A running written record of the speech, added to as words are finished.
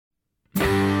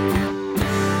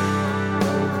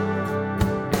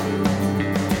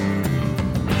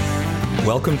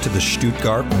Welcome to the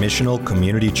Stuttgart Missional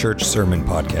Community Church Sermon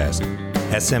Podcast.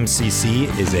 SMCC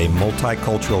is a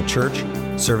multicultural church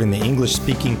serving the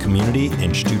English-speaking community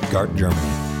in Stuttgart, Germany.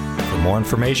 For more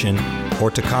information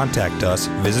or to contact us,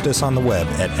 visit us on the web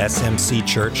at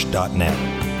smcchurch.net.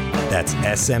 That's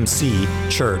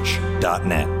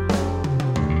smcchurch.net.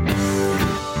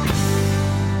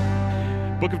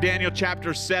 Book of Daniel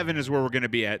chapter 7 is where we're going to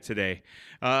be at today.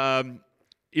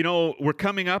 We're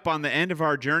coming up on the end of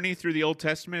our journey through the Old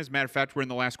Testament. As a matter of fact, we're in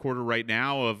the last quarter right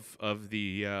now of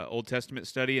the Old Testament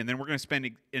study, and then we're going to spend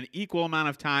an equal amount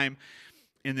of time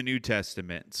in the New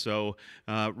Testament. So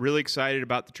really excited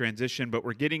about the transition, but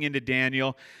we're getting into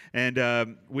Daniel.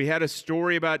 And we had a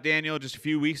story about Daniel just a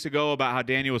few weeks ago about how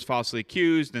Daniel was falsely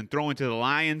accused and thrown into the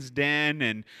lion's den.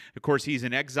 And, of course, he's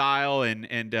in exile,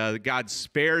 and God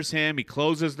spares him. He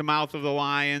closes the mouth of the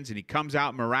lions, and he comes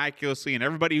out miraculously. And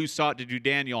everybody who sought to do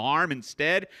Daniel harm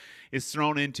instead is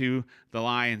thrown into the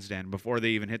lion's den. Before they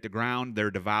even hit the ground, they're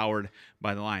devoured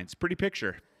by the lions. Pretty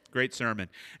picture. Great sermon.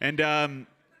 And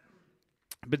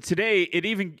but today,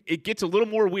 it gets a little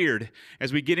more weird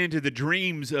as we get into the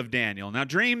dreams of Daniel. Now,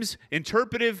 dreams,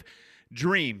 interpretive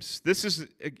dreams. This is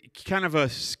kind of a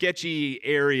sketchy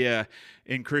area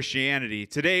in Christianity.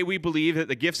 Today, we believe that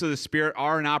the gifts of the Spirit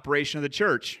are an operation of the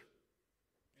church.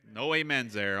 No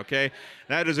amens there, okay?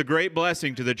 That is a great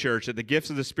blessing to the church, that the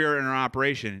gifts of the Spirit are in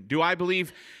operation. Do I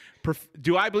believe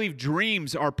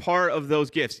dreams are part of those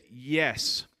gifts?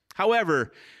 Yes.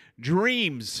 However,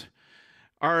 dreams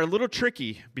are a little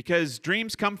tricky because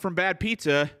dreams come from bad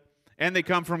pizza and they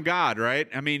come from God, right?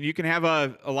 I mean, you can have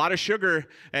a lot of sugar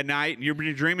at night and you're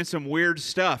dreaming some weird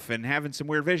stuff and having some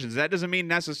weird visions. That doesn't mean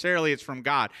necessarily it's from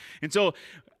God. And so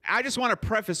I just want to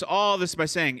preface all this by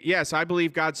saying, yes, I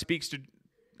believe God speaks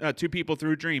to people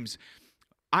through dreams.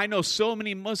 I know so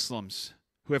many Muslims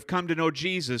who have come to know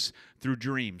Jesus through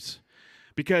dreams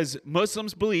because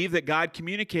Muslims believe that God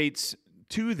communicates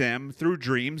to them through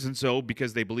dreams, and so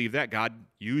because they believe that, God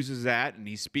uses that and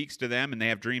he speaks to them, and they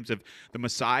have dreams of the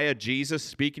Messiah, Jesus,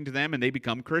 speaking to them, and they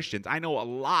become Christians. I know a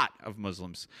lot of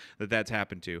Muslims that's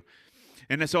happened to.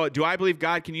 And so do I believe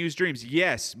God can use dreams?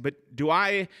 Yes, but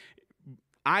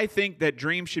I think that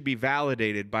dreams should be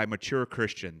validated by mature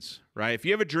Christians, right? If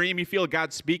you have a dream, you feel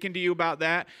God speaking to you about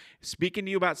that, speaking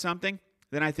to you about something,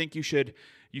 then I think you should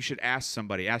ask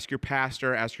somebody. Ask your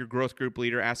pastor, ask your growth group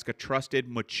leader, ask a trusted,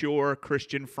 mature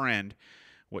Christian friend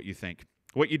what you think.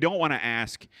 What you don't want to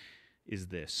ask is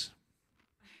this.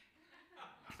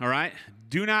 All right?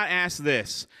 Do not ask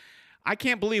this. I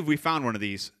can't believe we found one of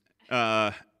these.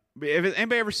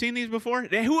 Anybody ever seen these before?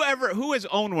 Who has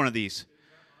owned one of these?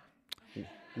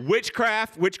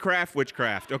 Witchcraft,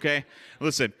 okay?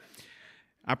 Listen,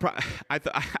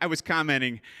 I was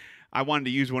commenting, I wanted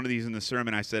to use one of these in the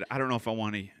sermon. I said, I don't know if I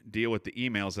want to deal with the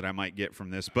emails that I might get from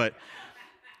this, but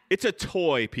it's a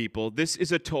toy, people. This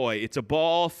is a toy. It's a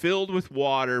ball filled with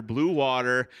water, blue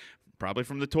water, probably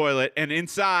from the toilet, and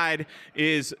inside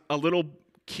is a little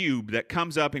cube that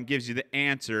comes up and gives you the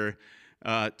answer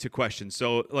to questions.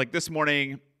 So, like this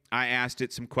morning, I asked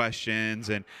it some questions,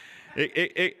 and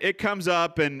it comes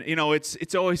up, and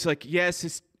it's always like,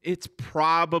 yes, it's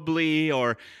probably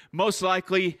or most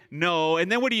likely no.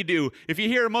 And then what do? If you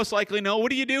hear most likely no,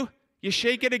 what do? You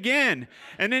shake it again.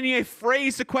 And then you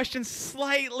phrase the question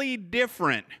slightly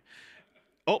different.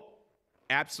 Oh,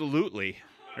 absolutely,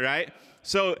 right?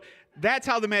 So that's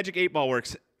how the Magic 8 Ball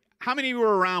works. How many of you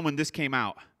were around when this came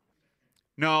out?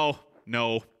 No.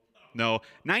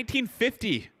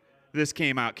 1950 this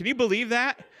came out. Can you believe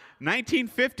that?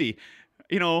 1950.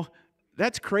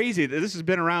 That's crazy that this has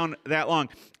been around that long.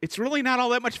 It's really not all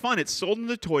that much fun. It's sold in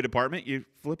the toy department. You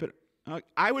flip it.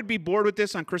 I would be bored with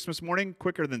this on Christmas morning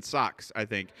quicker than socks, I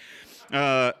think.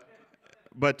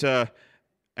 But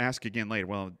ask again later.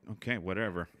 Well, okay,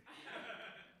 whatever.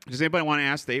 Does anybody want to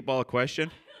ask the 8 Ball a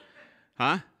question?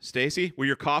 Huh? Stacy, will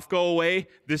your cough go away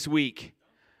this week?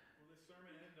 Will the sermon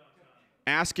end on time?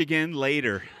 Ask again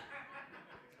later.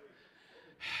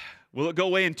 Will it go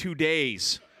away in 2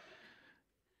 days?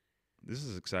 This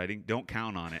is exciting. Don't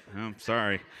count on it. I'm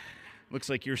sorry. Looks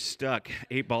like you're stuck.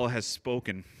 8 Ball has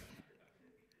spoken.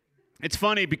 It's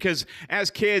funny because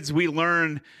as kids, we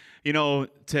learn,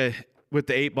 with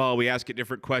the 8 Ball, we ask it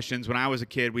different questions. When I was a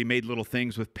kid, we made little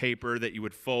things with paper that you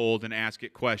would fold and ask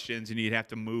it questions, and you'd have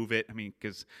to move it.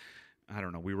 Because, I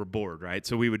don't know, we were bored, right?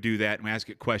 So we would do that and we ask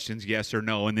it questions, yes or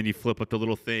no, and then you flip up the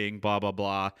little thing, blah, blah,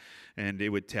 blah, and it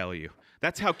would tell you.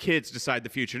 That's how kids decide the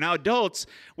future. Now, adults,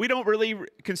 we don't really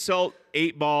consult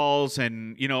 8 balls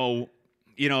and, we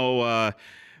don't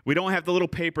have the little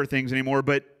paper things anymore,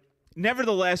 but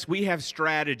nevertheless, we have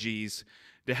strategies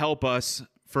to help us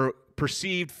for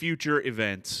perceived future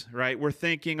events, right? We're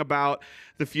thinking about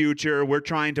the future. We're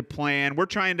trying to plan. We're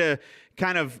trying to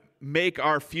kind of make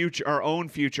our own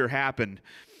future happen.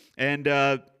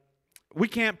 And we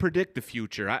can't predict the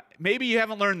future. Maybe you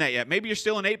haven't learned that yet. Maybe you're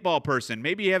still an 8-ball person.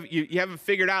 Maybe you haven't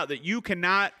figured out that you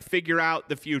cannot figure out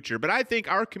the future. But I think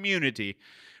our community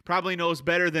probably knows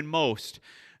better than most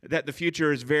that the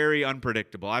future is very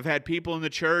unpredictable. I've had people in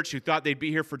the church who thought they'd be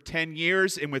here for 10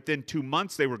 years, and within 2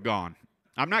 months they were gone.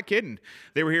 I'm not kidding.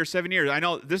 They were here 7 years. I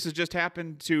know this has just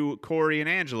happened to Corey and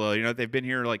Angela. You know, they've been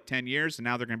here like 10 years, and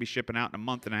now they're going to be shipping out in a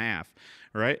month and a half,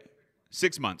 right?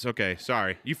 6 months. Okay,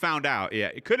 sorry. You found out. Yeah,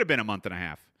 it could have been a month and a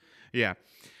half. Yeah.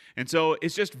 And so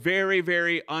it's just very,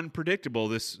 very unpredictable,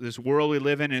 this world we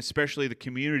live in, and especially the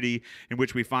community in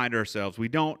which we find ourselves. We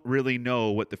don't really know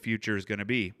what the future is going to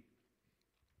be.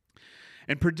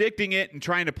 And predicting it and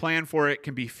trying to plan for it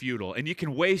can be futile. And you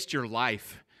can waste your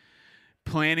life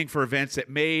planning for events that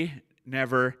may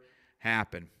never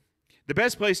happen. The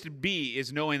best place to be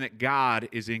is knowing that God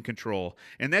is in control.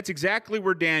 And that's exactly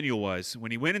where Daniel was.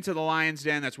 When he went into the lion's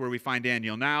den, that's where we find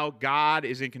Daniel. Now, God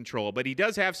is in control. But he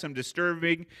does have some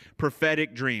disturbing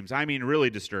prophetic dreams. I mean,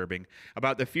 really disturbing,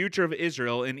 about the future of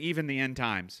Israel and even the end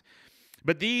times.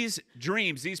 But these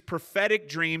dreams, these prophetic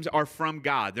dreams, are from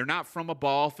God. They're not from a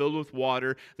ball filled with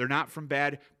water. They're not from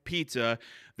bad pizza.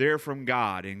 They're from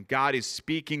God. And God is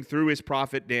speaking through his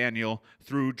prophet Daniel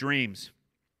through dreams.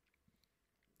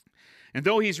 And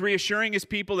though he's reassuring his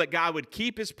people that God would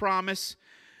keep his promise,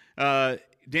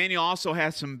 Daniel also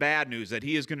has some bad news, that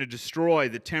he is going to destroy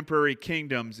the temporary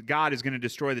kingdoms. God is going to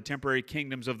destroy the temporary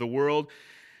kingdoms of the world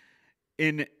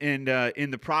in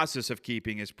the process of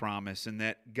keeping his promise, and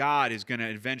that God is going to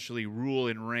eventually rule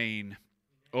and reign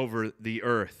over the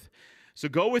earth. So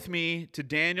go with me to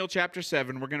Daniel chapter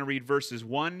 7. We're going to read verses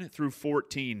 1 through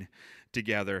 14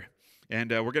 together. And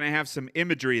we're going to have some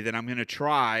imagery that I'm going to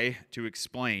try to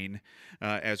explain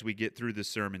as we get through this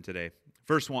sermon today.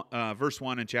 Verse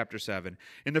 1 in chapter 7.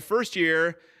 In the first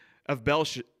year of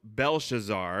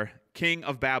Belshazzar, king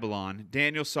of Babylon,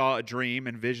 Daniel saw a dream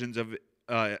and visions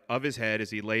of his head as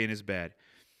he lay in his bed.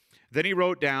 Then he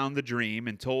wrote down the dream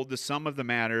and told the sum of the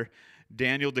matter.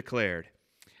 Daniel declared,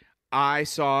 I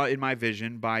saw in my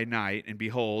vision by night, and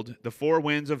behold, the 4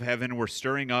 winds of heaven were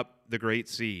stirring up the great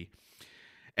sea.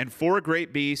 And 4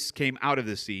 great beasts came out of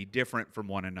the sea, different from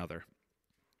one another.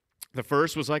 The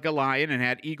first was like a lion and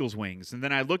had eagle's wings. And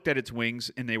then I looked at its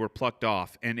wings, and they were plucked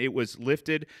off. And it was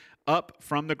lifted up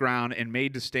from the ground and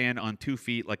made to stand on 2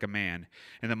 feet like a man.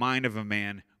 And the mind of a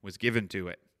man was given to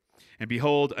it. And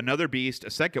behold, another beast, a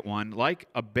second one, like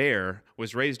a bear,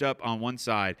 was raised up on one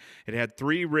side. It had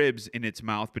 3 ribs in its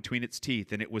mouth between its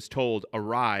teeth, and it was told,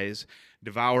 Arise,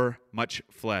 devour much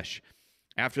flesh.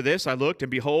 After this I looked,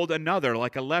 and behold, another,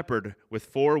 like a leopard, with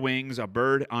 4 wings, a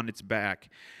bird on its back.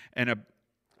 And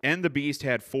the beast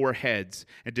had 4 heads,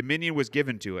 and dominion was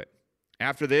given to it.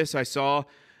 After this I saw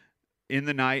in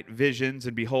the night visions,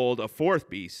 and behold, a 4th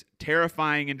beast,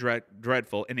 terrifying and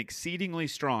dreadful, and exceedingly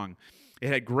strong. It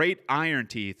had great iron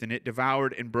teeth, and it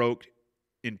devoured and broke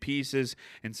in pieces,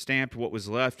 and stamped what was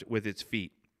left with its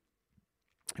feet.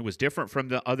 It was different from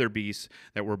the other beasts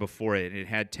that were before it. It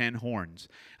had 10 horns.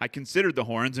 I considered the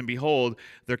horns, and behold,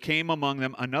 there came among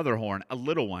them another horn, a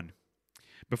little one,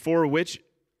 before which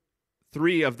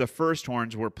 3 of the first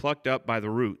horns were plucked up by the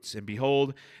roots. And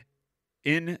behold,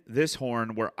 in this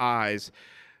horn were eyes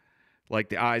like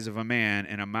the eyes of a man,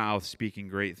 and a mouth speaking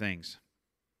great things.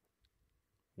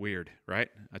 Weird, right?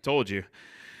 I told you.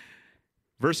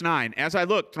 Verse 9, as I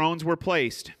looked, thrones were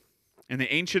placed, and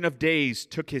the Ancient of Days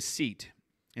took his seat.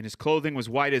 And his clothing was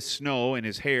white as snow, and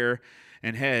his hair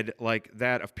and head like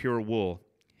that of pure wool.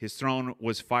 His throne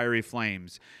was fiery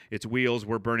flames. Its wheels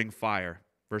were burning fire.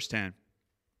 Verse 10.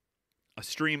 A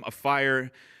stream of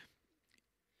fire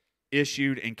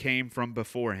issued and came from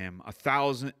before him.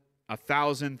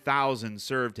 1,000 thousands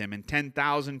served him, and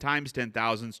 10,000 times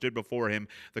 10,000 stood before him.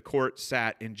 The court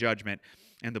sat in judgment,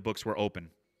 and the books were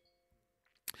open.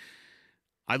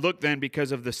 I looked then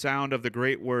because of the sound of the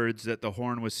great words that the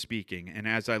horn was speaking. And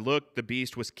as I looked, the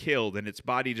beast was killed, and its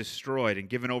body destroyed, and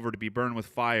given over to be burned with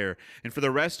fire. And for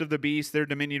the rest of the beasts, their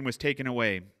dominion was taken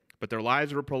away, but their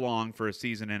lives were prolonged for a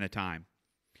season and a time.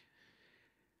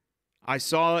 I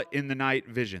saw in the night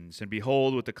visions, and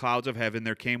behold, with the clouds of heaven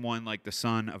there came one like the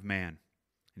Son of Man.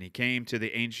 And he came to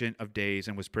the Ancient of Days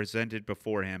and was presented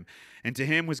before him. And to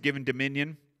him was given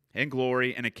dominion and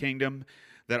glory and a kingdom,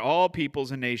 that all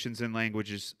peoples and nations and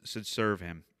languages should serve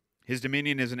him. His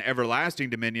dominion is an everlasting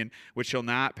dominion which shall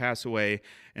not pass away,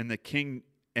 and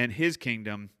his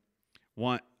kingdom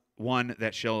one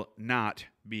that shall not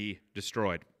be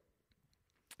destroyed.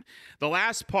 The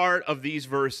last part of these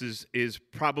verses is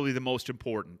probably the most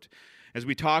important. As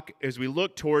we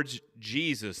look towards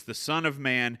Jesus, the Son of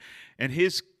Man,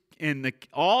 and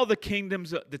all the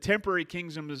kingdoms, the temporary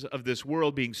kingdoms of this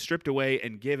world being stripped away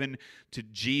and given to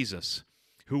Jesus,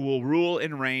 who will rule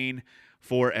and reign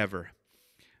forever.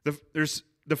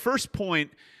 The first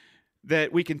point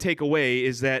that we can take away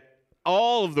is that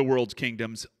all of the world's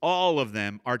kingdoms, all of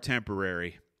them are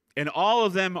temporary, and all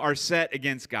of them are set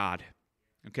against God.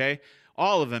 Okay?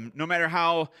 All of them, no matter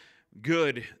how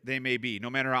good they may be, no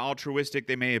matter how altruistic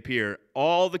they may appear,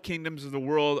 all the kingdoms of the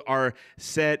world are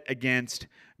set against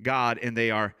God, and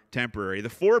they are temporary. The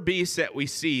four beasts that we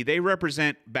see, they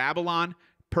represent Babylon,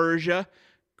 Persia,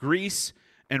 Greece,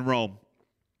 and Rome.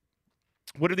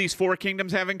 What do these four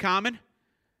kingdoms have in common?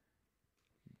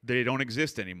 They don't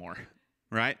exist anymore,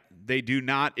 right? They do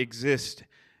not exist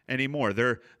anymore.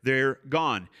 They're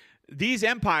gone. These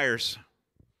empires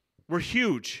were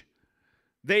huge.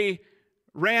 They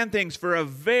ran things for a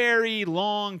very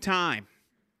long time,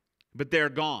 but they're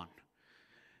gone.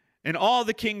 And all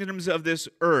the kingdoms of this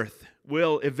earth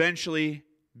will eventually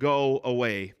go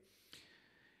away.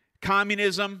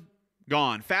 Communism,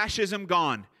 gone. Fascism,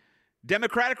 gone.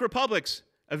 Democratic republics,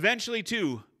 eventually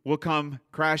too, will come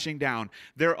crashing down.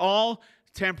 They're all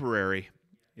temporary.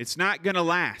 It's not going to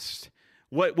last.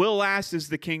 What will last is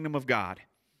the kingdom of God.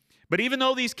 But even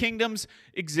though these kingdoms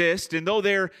exist, and though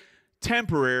they're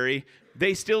temporary,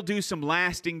 they still do some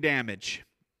lasting damage.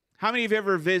 How many of you have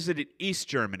ever visited East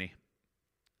Germany?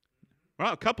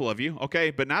 Well, a couple of you,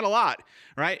 okay, but not a lot,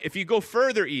 right? If you go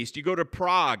further east, you go to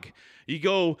Prague, you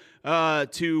go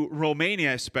to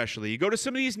Romania especially, you go to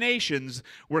some of these nations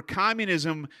where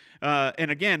communism,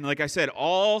 and again, like I said,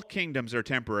 all kingdoms are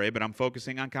temporary, but I'm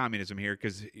focusing on communism here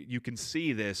because you can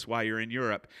see this while you're in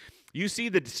Europe. You see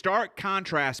the stark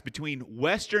contrast between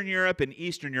Western Europe and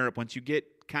Eastern Europe once you get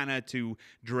kind of to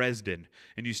Dresden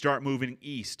and you start moving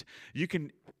east.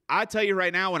 I tell you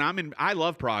right now, I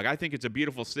love Prague. I think it's a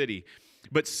beautiful city.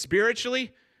 But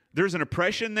spiritually, there's an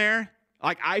oppression there.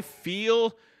 Like, I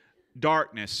feel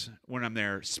darkness when I'm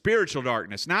there. Spiritual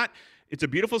darkness. It's a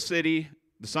beautiful city.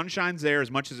 The sun shines there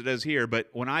as much as it does here. But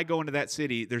when I go into that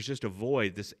city, there's just a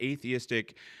void, this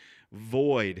atheistic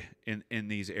void in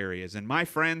these areas. And my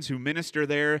friends who minister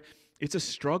there, it's a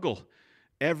struggle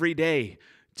every day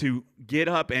to get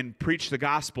up and preach the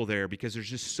gospel there because there's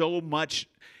just so much.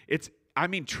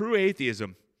 True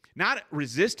atheism, not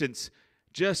resistance,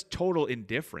 just total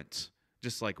indifference.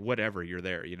 Just like whatever, you're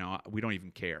there, we don't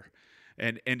even care.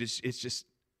 And it's just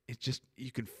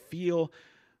you can feel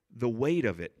the weight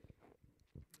of it.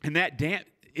 And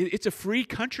it's a free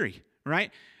country, right?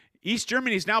 East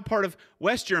Germany is now part of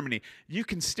West Germany. You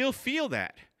can still feel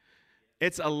that.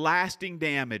 It's a lasting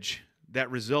damage that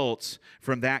results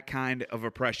from that kind of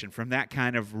oppression, from that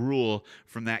kind of rule,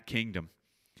 from that kingdom.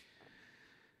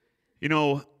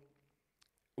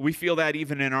 We feel that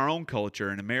even in our own culture,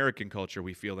 in American culture,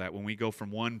 we feel that when we go from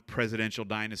one presidential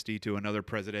dynasty to another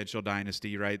presidential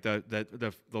dynasty, right?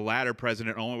 The latter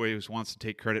president always wants to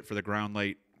take credit for the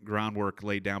groundwork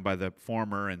laid down by the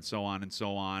former, and so on,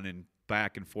 and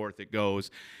back and forth it goes.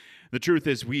 The truth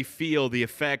is, we feel the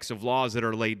effects of laws that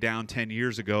are laid down 10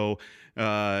 years ago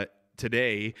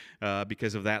today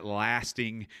because of that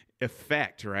lasting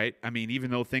effect, right? I mean,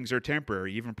 even though things are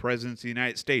temporary, even presidents of the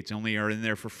United States only are in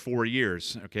there for 4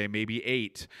 years, okay, maybe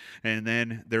 8, and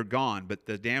then they're gone. But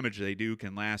the damage they do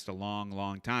can last a long,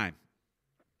 long time.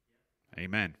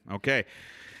 Amen. Okay.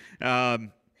 Paul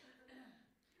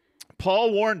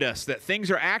warned us that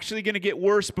things are actually going to get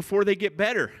worse before they get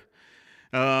better.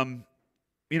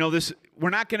 We're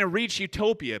not going to reach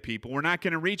utopia, people. We're not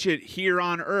going to reach it here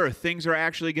on earth. Things are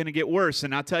actually going to get worse.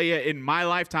 And I'll tell you, in my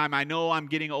lifetime, I know I'm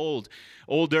getting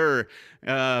older,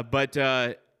 but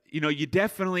you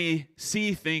definitely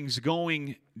see things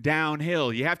going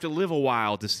downhill. You have to live a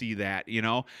while to see that,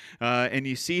 and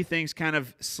you see things kind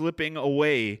of slipping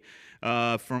away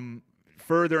from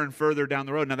further and further down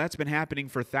the road. Now, that's been happening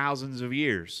for thousands of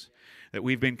years, that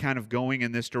we've been kind of going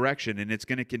in this direction, and it's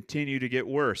going to continue to get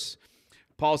worse.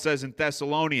 Paul says in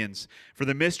Thessalonians, "For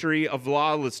the mystery of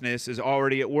lawlessness is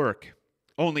already at work.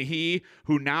 Only he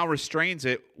who now restrains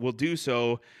it will do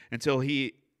so until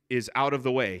he is out of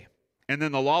the way. And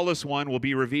then the lawless one will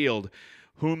be revealed,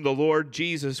 whom the Lord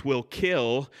Jesus will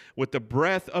kill with the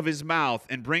breath of his mouth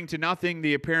and bring to nothing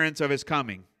the appearance of his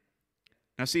coming."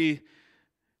 Now see,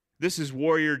 this is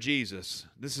warrior Jesus.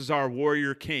 This is our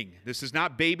warrior king. This is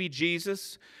not baby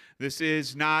Jesus. This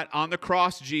is not on the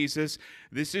cross Jesus.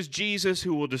 This is Jesus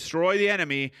who will destroy the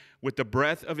enemy with the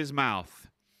breath of his mouth.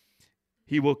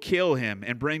 He will kill him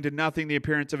and bring to nothing the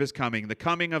appearance of his coming. The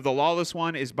coming of the lawless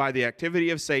one is by the activity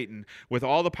of Satan, with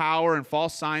all the power and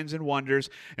false signs and wonders,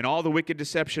 and all the wicked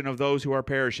deception of those who are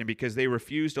perishing, because they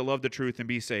refuse to love the truth and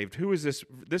be saved. Who is this?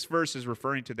 This verse is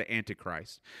referring to the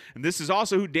Antichrist. And this is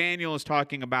also who Daniel is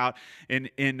talking about in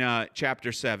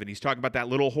chapter 7. He's talking about that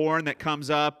little horn that comes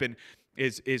up and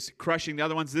is crushing the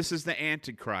other ones. This is the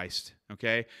Antichrist,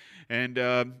 okay?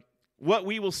 And what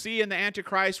we will see in the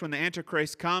Antichrist when the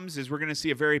Antichrist comes is we're going to see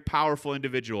a very powerful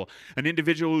individual, an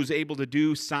individual who's able to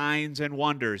do signs and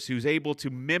wonders, who's able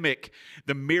to mimic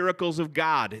the miracles of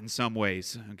God in some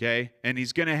ways, okay? And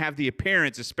he's going to have the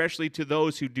appearance, especially to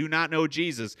those who do not know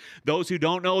Jesus, those who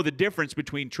don't know the difference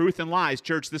between truth and lies.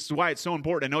 Church, this is why it's so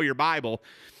important to know your Bible,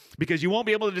 because you won't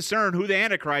be able to discern who the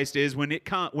Antichrist is when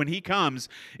he comes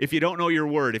if you don't know your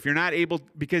word, if you're not able,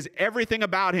 because everything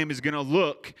about him is going to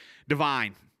look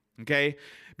divine. Okay?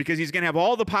 Because he's going to have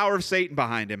all the power of Satan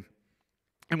behind him.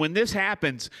 And when this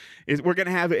happens, we're going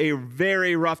to have a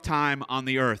very rough time on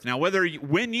the earth. Now,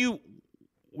 no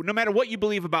matter what you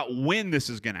believe about when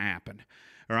this is going to happen,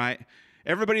 all right?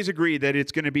 Everybody's agreed that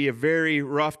it's going to be a very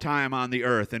rough time on the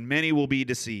earth, and many will be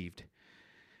deceived.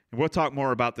 And we'll talk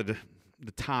more about the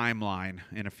timeline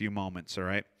in a few moments, all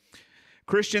right?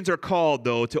 Christians are called,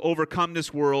 though, to overcome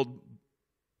this world,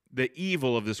 the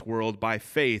evil of this world, by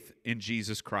faith in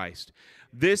Jesus Christ.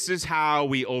 This is how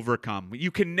we overcome.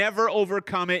 You can never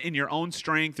overcome it in your own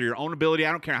strength or your own ability.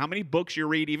 I don't care how many books you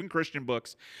read, even Christian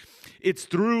books. It's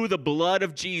through the blood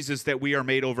of Jesus that we are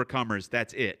made overcomers.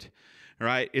 That's it. All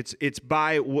right? It's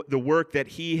by the work that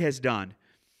he has done.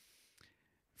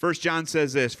 1 John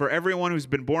says this, "For everyone who's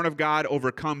been born of God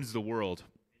overcomes the world."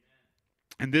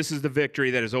 And this is the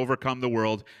victory that has overcome the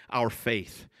world, our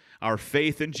faith. Our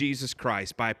faith in Jesus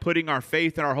Christ. By putting our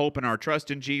faith and our hope and our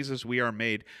trust in Jesus, we are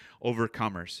made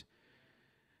overcomers.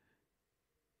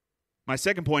 My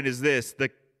second point is this: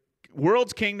 the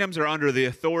world's kingdoms are under the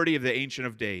authority of the Ancient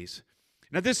of Days.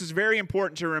 Now, this is very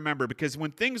important to remember, because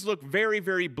when things look very,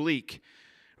 very bleak,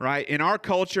 right, in our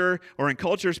culture or in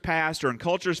culture's past or in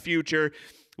culture's future,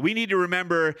 we need to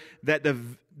remember that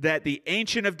the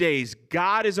Ancient of Days,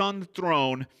 God is on the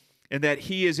throne, and that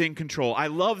he is in control. I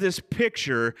love this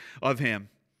picture of him.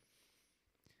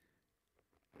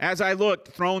 As I looked,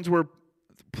 thrones were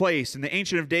placed, and the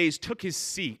Ancient of Days took his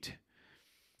seat.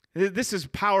 This is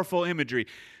powerful imagery.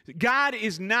 God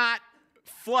is not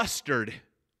flustered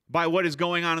by what is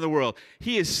going on in the world.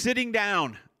 He is sitting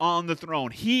down on the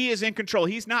throne. He is in control.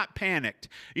 He's not panicked.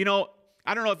 You know,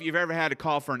 I don't know if you've ever had to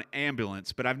call for an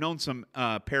ambulance, but I've known some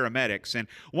paramedics, and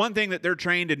one thing that they're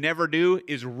trained to never do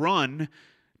is run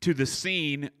to the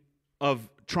scene of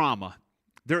trauma.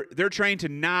 They're trained to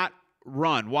not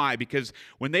run. Why? Because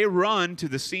when they run to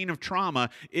the scene of trauma,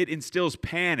 it instills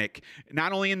panic,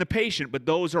 not only in the patient, but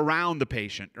those around the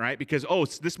patient, right? Because,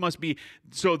 this must be,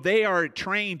 so they are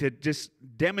trained to just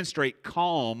demonstrate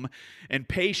calm and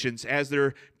patience as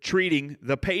they're treating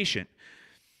the patient.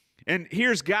 And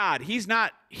here's God. He's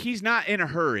not in a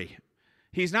hurry.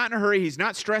 He's not in a hurry. He's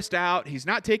not stressed out. He's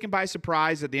not taken by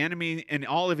surprise that the enemy and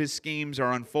all of his schemes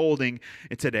are unfolding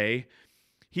today.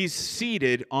 He's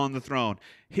seated on the throne.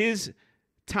 His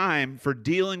time for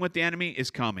dealing with the enemy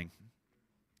is coming.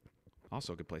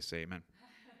 Also a good place to say amen.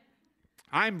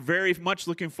 I'm very much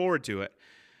looking forward to it.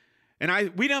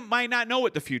 And we might not know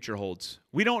what the future holds.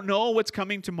 We don't know what's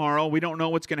coming tomorrow. We don't know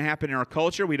what's going to happen in our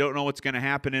culture. We don't know what's going to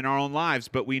happen in our own lives.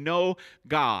 But we know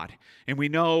God, and we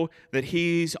know that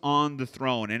he's on the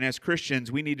throne. And as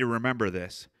Christians, we need to remember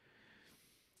this.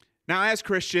 Now, as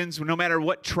Christians, no matter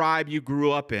what tribe you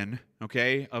grew up in,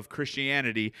 okay, of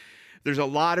Christianity, there's a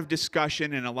lot of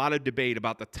discussion and a lot of debate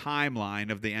about the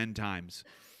timeline of the end times.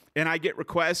 And I get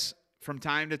requests from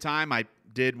time to time. I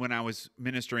did when I was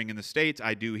ministering in the States.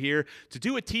 I do here to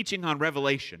do a teaching on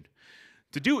Revelation.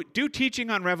 To do teaching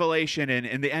on Revelation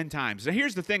and the end times. Now,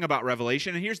 here's the thing about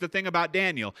Revelation, and here's the thing about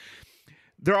Daniel.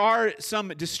 There's some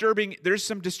disturbing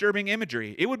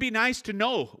imagery. It would be nice to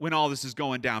know when all this is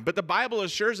going down, but the Bible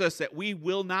assures us that we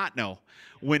will not know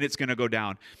when it's going to go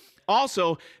down.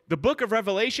 Also, the book of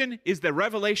Revelation is the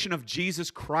revelation of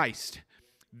Jesus Christ.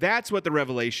 That's what the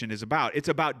Revelation is about. It's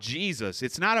about Jesus.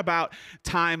 It's not about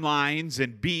timelines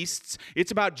and beasts. It's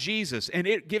about Jesus. And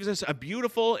it gives us a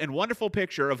beautiful and wonderful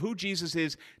picture of who Jesus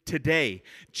is today,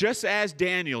 just as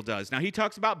Daniel does. Now, he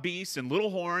talks about beasts and little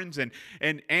horns and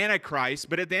Antichrist,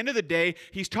 but at the end of the day,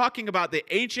 he's talking about the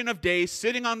Ancient of Days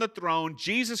sitting on the throne,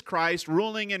 Jesus Christ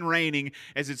ruling and reigning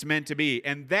as it's meant to be.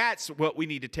 And that's what we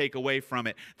need to take away from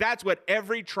it. That's what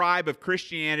every tribe of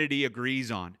Christianity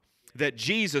agrees on. That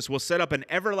Jesus will set up an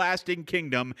everlasting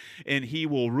kingdom and he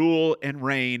will rule and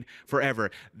reign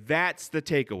forever. That's the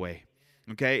takeaway.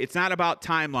 Okay? It's not about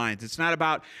timelines. It's not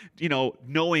about,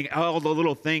 knowing all the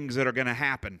little things that are going to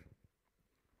happen.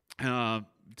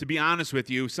 To be honest with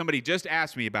you, somebody just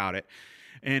asked me about it,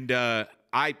 and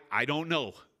I don't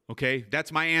know, okay?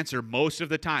 That's my answer most of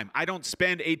the time. I don't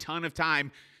spend a ton of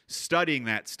time studying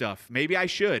that stuff. Maybe I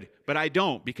should, but I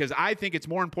don't, because I think it's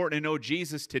more important to know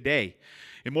Jesus today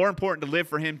and more important to live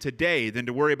for him today than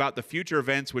to worry about the future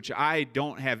events, which I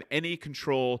don't have any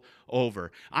control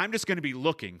over. I'm just going to be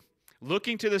looking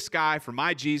to the sky for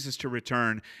my Jesus to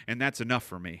return, and that's enough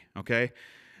for me, okay?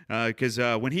 Because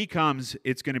when he comes,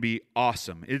 it's going to be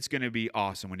awesome. It's going to be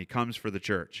awesome when he comes for the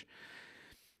church.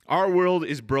 Our world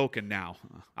is broken now.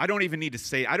 I don't even need to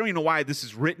say it. I don't even know why this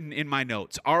is written in my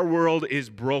notes. Our world is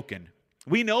broken.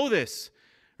 We know this,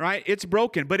 right? It's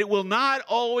broken, but it will not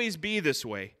always be this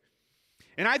way.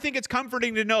 And I think it's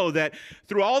comforting to know that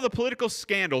through all the political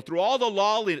scandal, through all the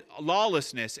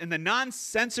lawlessness and the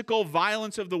nonsensical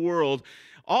violence of the world,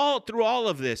 through all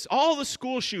of this, all the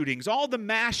school shootings, all the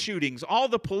mass shootings, all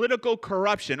the political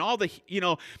corruption, all the,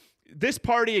 this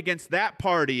party against that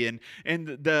party and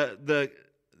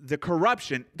the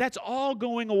corruption, that's all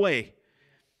going away.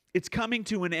 It's coming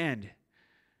to an end.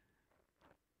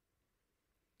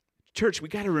 Church, we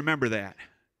got to remember that.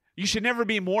 You should never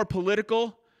be more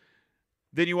political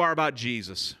than you are about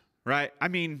Jesus, right? I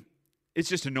mean, it's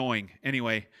just annoying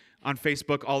anyway. On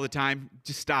Facebook all the time,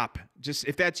 just stop. Just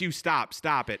if that's you,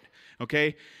 stop it,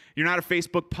 okay? You're not a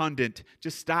Facebook pundit.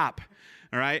 Just stop,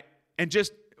 all right? And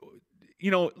just,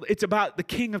 it's about the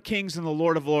King of Kings and the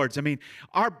Lord of Lords. I mean,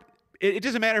 it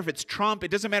doesn't matter if it's Trump. It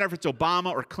doesn't matter if it's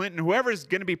Obama or Clinton, whoever is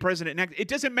going to be president next. It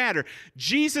doesn't matter.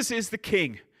 Jesus is the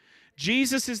King.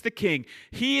 Jesus is the King.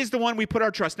 He is the one we put our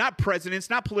trust. Not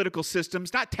presidents, not political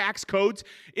systems, not tax codes.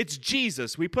 It's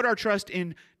Jesus. We put our trust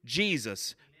in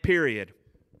Jesus, period.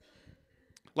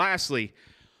 Lastly,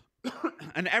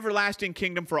 an everlasting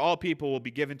kingdom for all people will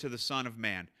be given to the Son of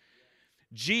Man.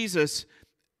 Jesus,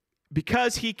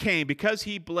 because he came, because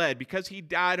he bled, because he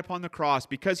died upon the cross,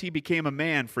 because he became a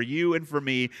man for you and for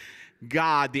me,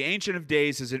 God, the Ancient of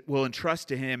Days, will entrust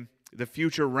to him the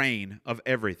future reign of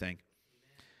everything.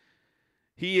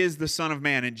 He is the Son of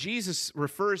Man. And Jesus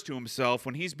refers to himself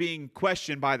when he's being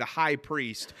questioned by the high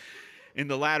priest in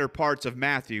the latter parts of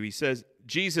Matthew. He says,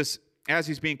 Jesus, as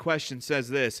he's being questioned, says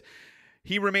this,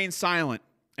 he remained silent,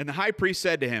 and the high priest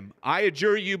said to him, I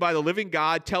adjure you by the living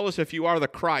God, tell us if you are the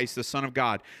Christ, the Son of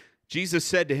God. Jesus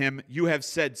said to him, you have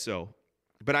said so.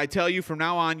 But I tell you, from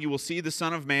now on you will see the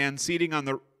Son of Man seated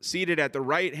at the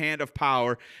right hand of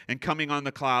power and coming on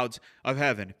the clouds of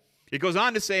heaven. It goes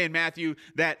on to say in Matthew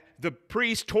that the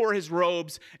priest tore his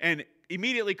robes and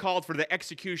immediately called for the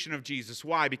execution of Jesus.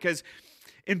 Why? Because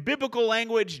in biblical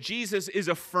language, Jesus is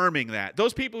affirming that.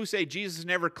 Those people who say Jesus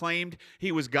never claimed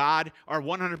he was God are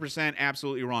 100%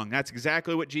 absolutely wrong. That's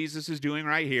exactly what Jesus is doing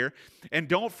right here. And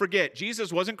don't forget,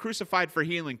 Jesus wasn't crucified for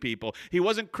healing people. He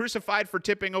wasn't crucified for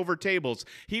tipping over tables.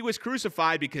 He was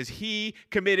crucified because he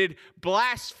committed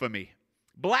blasphemy.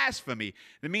 Blasphemy.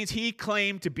 That means he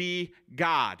claimed to be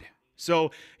God.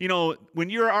 So, when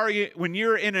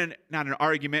you're in not an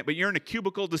argument, but you're in a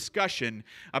cubicle discussion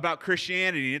about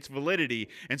Christianity and its validity,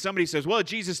 and somebody says, well,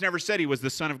 Jesus never said he was the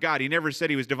Son of God. He never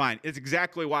said he was divine. It's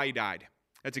exactly why he died.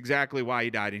 That's exactly why he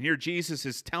died. And here Jesus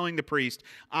is telling the priest,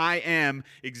 I am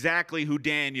exactly who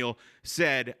Daniel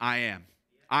said I am.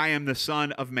 I am the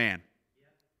Son of Man.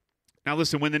 Now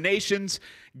listen, when the nations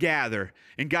gather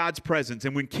in God's presence,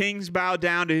 and when kings bow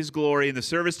down to his glory in the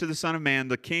service to the Son of Man,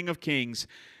 the King of Kings,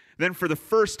 then for the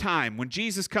first time, when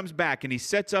Jesus comes back and he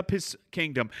sets up his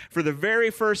kingdom, for the very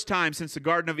first time since the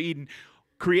Garden of Eden,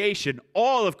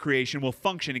 all of creation will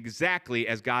function exactly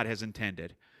as God has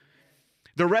intended.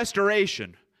 The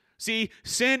restoration. See,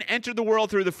 sin entered the world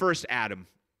through the first Adam,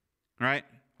 right?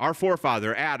 Our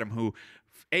forefather, Adam, who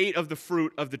ate of the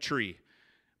fruit of the tree.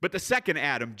 But the second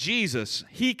Adam, Jesus,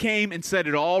 he came and set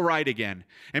it all right again.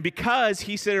 And because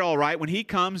he set it all right, when he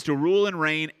comes to rule and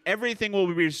reign, everything will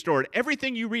be restored.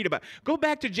 Everything you read about. Go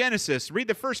back to Genesis. Read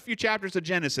the first few chapters of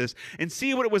Genesis and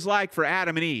see what it was like for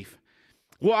Adam and Eve.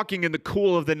 Walking in the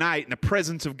cool of the night in the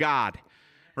presence of God,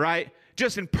 right?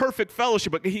 Just in perfect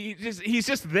fellowship. But he's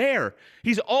just there.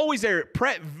 He's always there,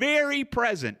 very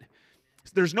present.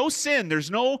 There's no sin. There's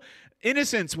no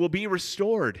innocence will be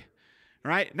restored.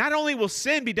 Right? Not only will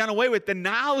sin be done away with, the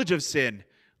knowledge of sin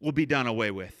will be done away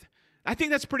with. I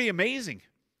think that's pretty amazing.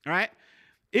 All right?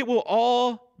 It will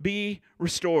all be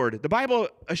restored. The Bible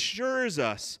assures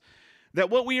us that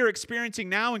what we are experiencing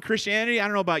now in Christianity, I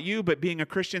don't know about you, but being a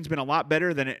Christian has been a lot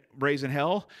better than raising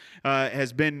hell.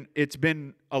 It's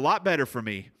been a lot better for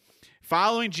me.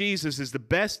 Following Jesus is the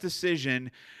best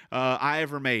decision I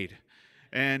ever made.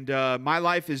 And my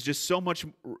life is just so much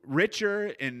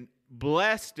richer and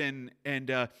blessed. And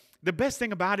the best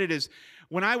thing about it is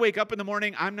when I wake up in the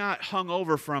morning, I'm not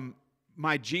hungover from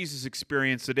my Jesus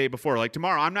experience the day before. Like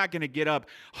tomorrow, I'm not going to get up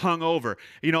hungover.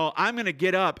 I'm going to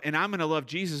get up and I'm going to love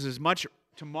Jesus as much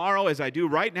tomorrow as I do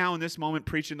right now in this moment,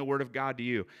 preaching the word of God to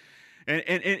you. And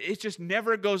it just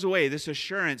never goes away. This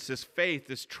assurance, this faith,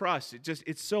 this trust,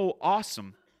 it's so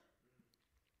awesome.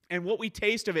 And what we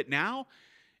taste of it now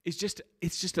is just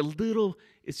a little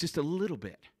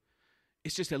bit.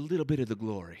 It's just a little bit of the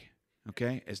glory,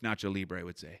 okay? As Nacho Libre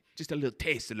would say. Just a little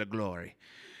taste of the glory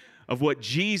of what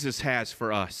Jesus has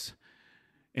for us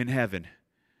in heaven.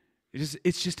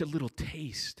 It's just a little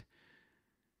taste.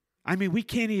 I mean, we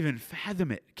can't even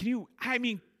fathom it. Can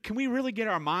we really get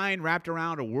our mind wrapped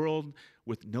around a world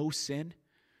with no sin,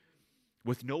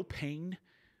 with no pain,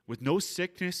 with no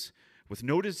sickness, with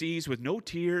no disease, with no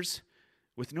tears,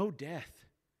 with no death?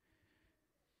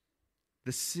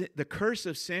 The curse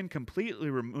of sin completely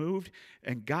removed,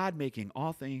 and God making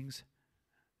all things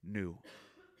new.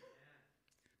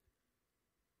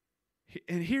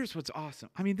 And here's what's awesome.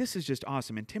 I mean, this is just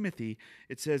awesome. In Timothy,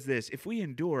 it says this: if we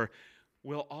endure,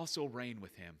 we'll also reign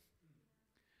with him.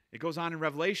 It goes on in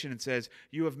Revelation and says,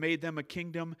 you have made them a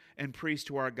kingdom and priests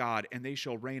to our God, and they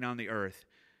shall reign on the earth.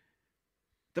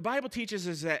 The Bible teaches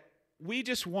us that we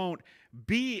just won't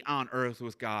be on earth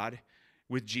with God,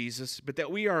 with Jesus, but that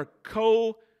we are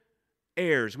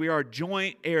co-heirs. We are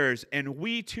joint heirs, and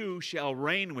we too shall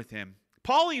reign with him.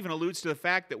 Paul even alludes to the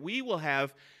fact that we will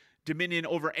have dominion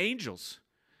over angels.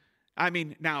 I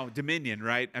mean, now, dominion,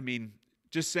 right? I mean,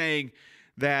 just saying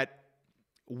that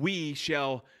we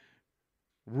shall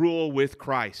rule with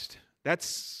Christ.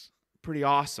 That's pretty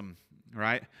awesome,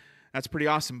 right? That's pretty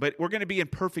awesome. But we're going to be in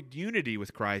perfect unity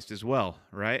with Christ as well,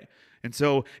 right? And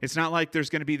so it's not like there's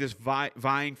going to be this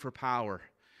vying for power.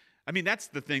 I mean, that's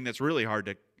the thing that's really hard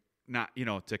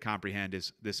to comprehend,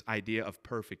 is this idea of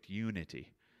perfect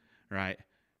unity, right?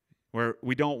 Where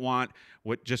we don't want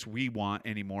what just we want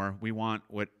anymore. We want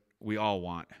what we all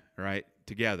want, right?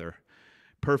 Together.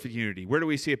 Perfect unity. Where do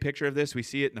we see a picture of this? We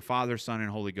see it in the Father, Son, and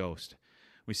Holy Ghost.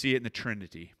 We see it in the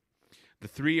Trinity. The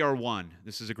three are one.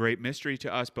 This is a great mystery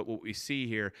to us, but what we see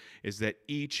here is that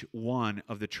each one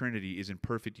of the Trinity is in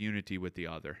perfect unity with the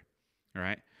other. All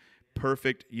right?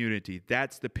 Perfect unity.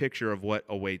 That's the picture of what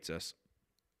awaits us.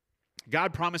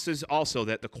 God promises also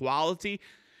that the quality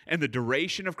and the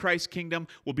duration of Christ's kingdom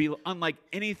will be unlike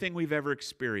anything we've ever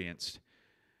experienced.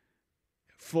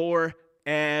 Forever.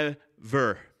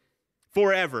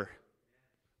 Forever.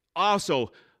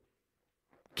 Also,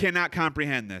 cannot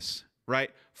comprehend this, right?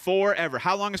 Forever.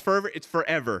 How long is forever? It's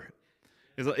forever.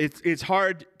 It's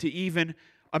hard to even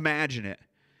imagine it.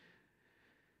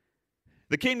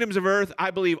 The kingdoms of earth,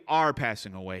 I believe, are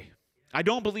passing away. I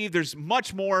don't believe there's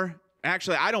much more.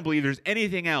 Actually, I don't believe there's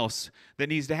anything else that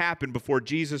needs to happen before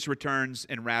Jesus returns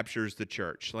and raptures the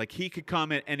church. Like, he could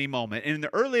come at any moment. And in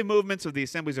the early movements of the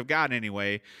Assemblies of God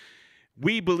anyway,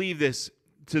 we believe this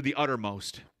to the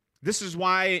uttermost. This is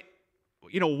why,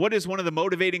 what is one of the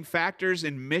motivating factors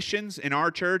in missions in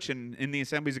our church and in the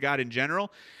Assemblies of God in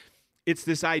general? It's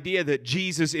this idea that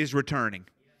Jesus is returning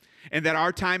and that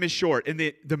our time is short, and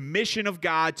the mission of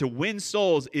God to win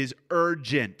souls is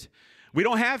urgent. We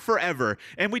don't have forever,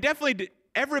 and we definitely,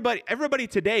 everybody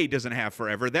today doesn't have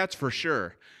forever, that's for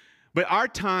sure. But our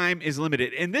time is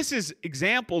limited, and this is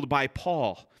exampled by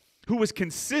Paul, who was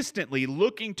consistently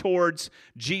looking towards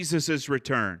Jesus'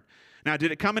 return. Now,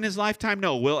 did it come in his lifetime?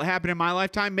 No. Will it happen in my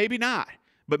lifetime? Maybe not,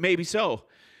 but maybe so.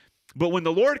 But when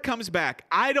the Lord comes back,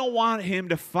 I don't want him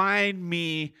to find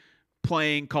me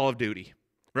playing Call of Duty,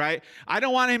 right? I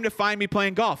don't want him to find me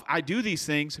playing golf. I do these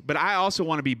things, but I also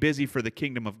want to be busy for the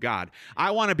kingdom of God.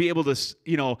 I want to be able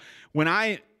to, when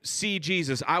I see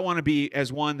Jesus, I want to be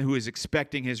as one who is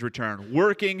expecting his return,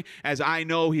 working as I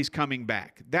know he's coming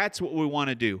back. That's what we want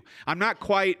to do. I'm not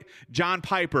quite John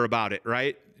Piper about it,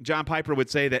 right? John Piper would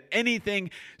say that anything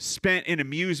spent in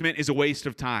amusement is a waste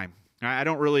of time. I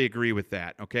don't really agree with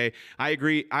that, okay? I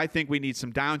agree. I think we need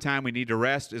some downtime. We need to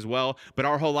rest as well, but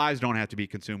our whole lives don't have to be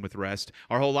consumed with rest.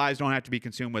 Our whole lives don't have to be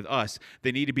consumed with us.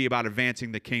 They need to be about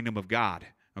advancing the kingdom of God,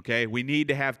 okay? We need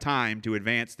to have time to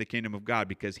advance the kingdom of God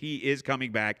because he is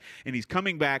coming back, and he's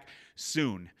coming back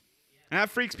soon. And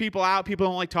that freaks people out. People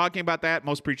don't like talking about that.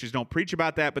 Most preachers don't preach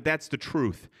about that, but that's the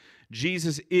truth.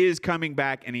 Jesus is coming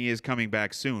back, and he is coming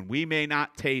back soon. We may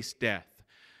not taste death.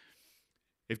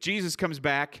 If Jesus comes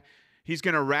back, he's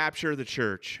going to rapture the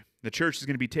church. The church is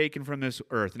going to be taken from this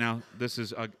earth. Now, this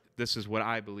is what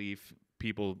I believe.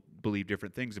 People believe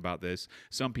different things about this.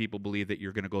 Some people believe that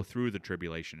you're going to go through the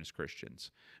tribulation as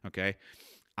Christians, okay?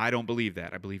 I don't believe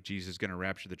that. I believe Jesus is going to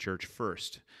rapture the church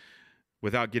first.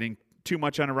 Without getting too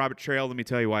much on a rabbit trail, let me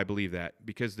tell you why I believe that.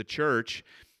 Because the church,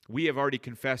 we have already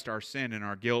confessed our sin and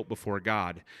our guilt before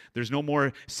God. There's no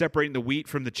more separating the wheat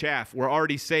from the chaff. We're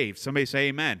already saved. Somebody say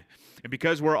amen. And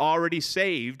because we're already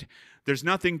saved, there's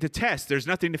nothing to test. There's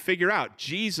nothing to figure out.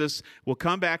 Jesus will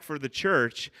come back for the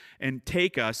church and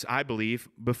take us, I believe,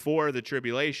 before the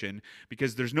tribulation,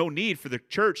 because there's no need for the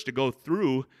church to go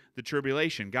through the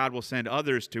tribulation. God will send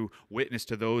others to witness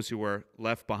to those who are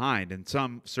left behind, and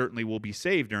some certainly will be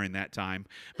saved during that time,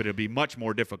 but it'll be much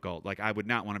more difficult. Like, I would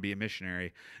not want to be a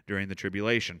missionary during the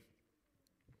tribulation.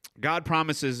 God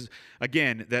promises,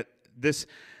 again, that this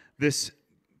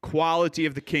quality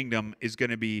of the kingdom is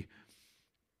going to be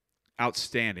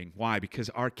outstanding. Why? Because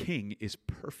our King is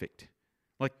perfect.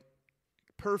 Like,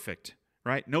 perfect,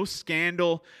 right? No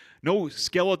scandal, no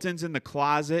skeletons in the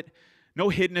closet, no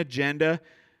hidden agenda.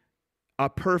 A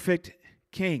perfect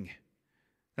King.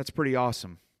 That's pretty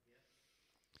awesome.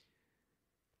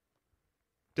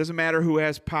 Doesn't matter who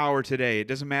has power today. It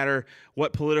doesn't matter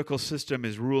what political system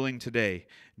is ruling today.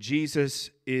 Jesus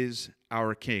is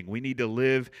our King. We need to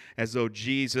live as though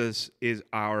Jesus is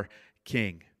our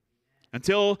King.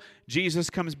 Until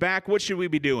Jesus comes back, what should we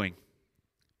be doing?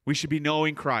 We should be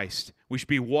knowing Christ. We should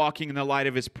be walking in the light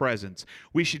of His presence.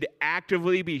 We should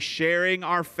actively be sharing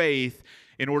our faith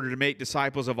in order to make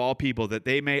disciples of all people, that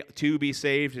they may too be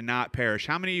saved and not perish.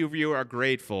 How many of you are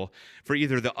grateful for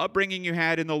either the upbringing you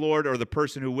had in the Lord or the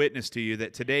person who witnessed to you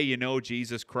that today you know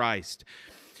Jesus Christ?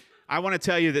 I want to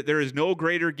tell you that there is no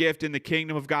greater gift in the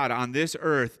kingdom of God on this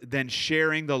earth than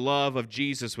sharing the love of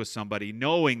Jesus with somebody,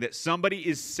 knowing that somebody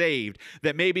is saved,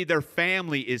 that maybe their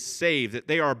family is saved, that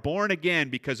they are born again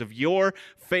because of your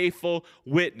faithful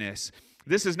witness.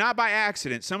 This is not by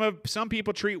accident. Some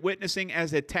people treat witnessing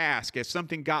as a task, as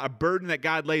something a burden that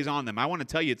God lays on them. I want to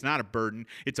tell you it's not a burden.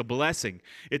 It's a blessing.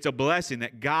 It's a blessing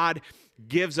that God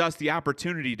gives us the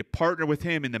opportunity to partner with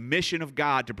Him in the mission of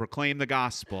God to proclaim the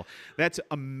gospel. That's an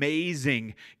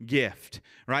amazing gift,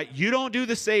 right? You don't do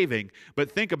the saving,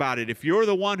 but think about it. If you're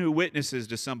the one who witnesses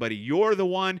to somebody, you're the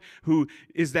one who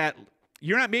is that,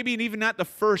 you're not maybe even not the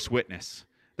first witness.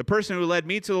 The person who led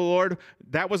me to the Lord,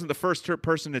 that wasn't the first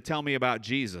person to tell me about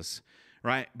Jesus,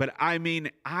 right? But I mean,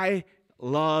 I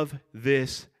love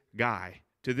this guy.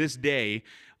 To this day,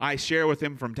 I share with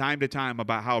him from time to time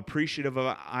about how appreciative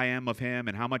I am of him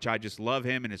and how much I just love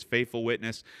him and his faithful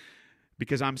witness,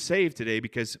 because I'm saved today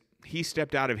because he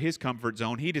stepped out of his comfort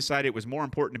zone. He decided it was more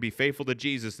important to be faithful to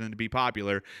Jesus than to be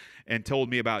popular and told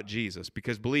me about Jesus,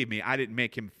 because believe me, I didn't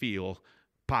make him feel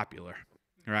popular,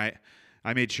 right?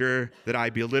 I made sure that I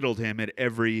belittled him at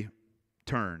every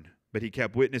turn, but he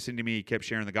kept witnessing to me, he kept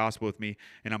sharing the gospel with me,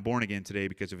 and I'm born again today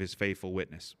because of his faithful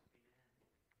witness.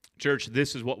 Church,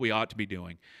 this is what we ought to be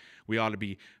doing. We ought to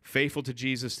be faithful to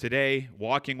Jesus today,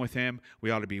 walking with him.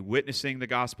 We ought to be witnessing the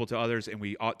gospel to others, and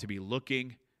we ought to be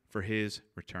looking for his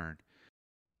return.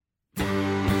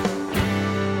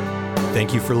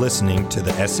 Thank you for listening to the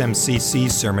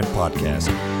SMCC Sermon Podcast.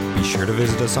 Be sure to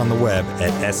visit us on the web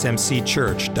at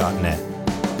smcchurch.net.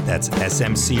 That's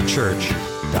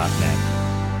smcchurch.net.